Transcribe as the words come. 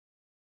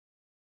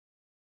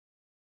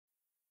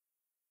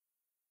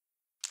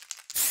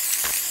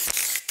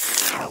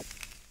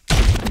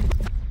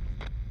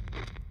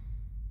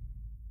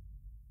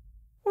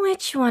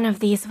Which one of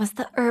these was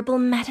the herbal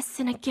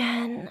medicine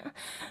again?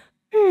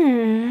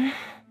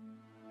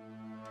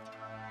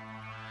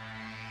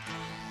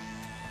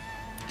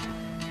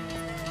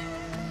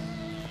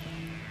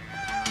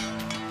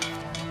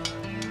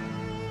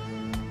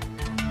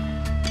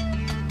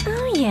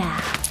 Oh yeah,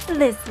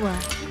 this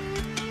one.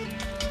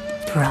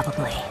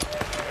 Probably.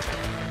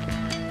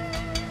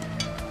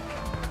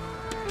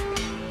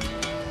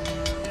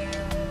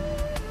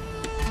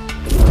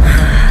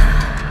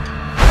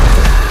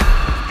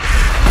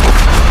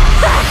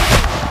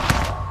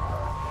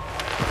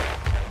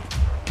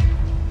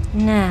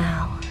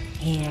 Now,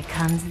 here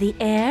comes the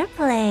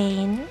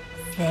airplane.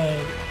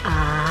 Say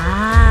ah.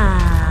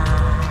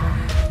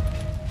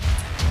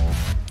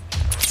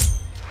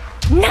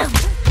 No!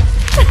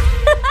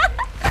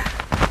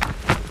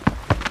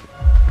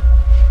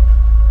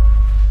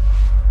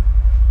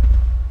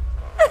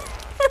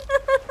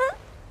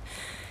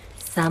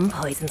 Some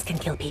poisons can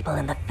kill people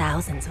in the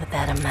thousands with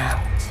that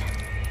amount.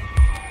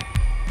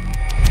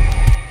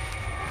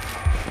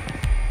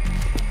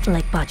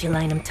 Like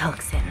botulinum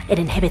toxin, it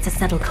inhibits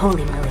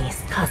acetylcholine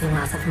release, causing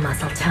loss of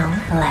muscle tone,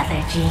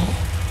 lethargy,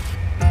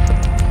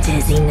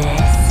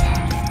 dizziness,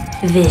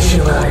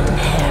 visual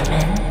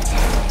impairment.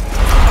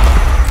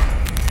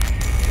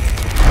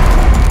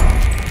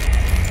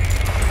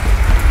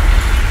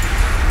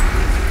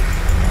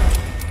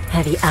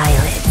 Heavy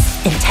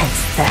eyelids, intense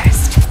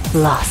thirst,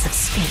 loss of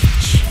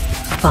speech,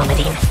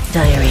 vomiting,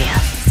 diarrhea,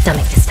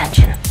 stomach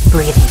distension,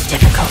 breathing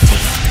difficulty,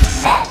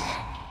 then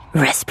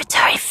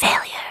respiratory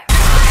failure.